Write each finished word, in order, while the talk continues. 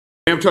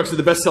Ram trucks are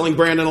the best-selling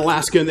brand in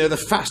Alaska, and they're the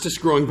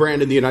fastest-growing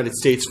brand in the United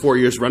States 4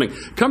 years running.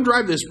 Come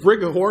drive this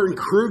Brighahorn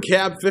Crew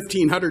Cab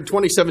 1500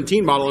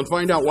 2017 model and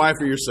find out why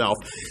for yourself.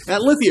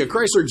 At Lithia,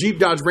 Chrysler, Jeep,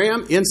 Dodge,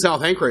 Ram in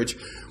South Anchorage.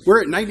 We're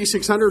at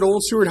 9600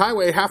 Old Seward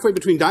Highway, halfway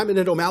between Diamond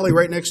and O'Malley,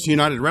 right next to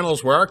United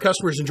Rentals, where our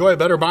customers enjoy a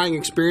better buying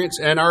experience,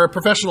 and our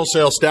professional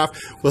sales staff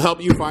will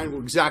help you find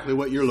exactly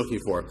what you're looking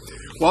for.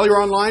 While you're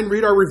online,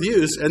 read our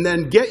reviews, and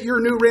then get your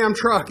new Ram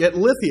truck at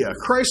Lithia,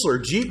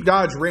 Chrysler, Jeep,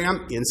 Dodge,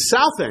 Ram in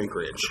South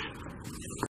Anchorage.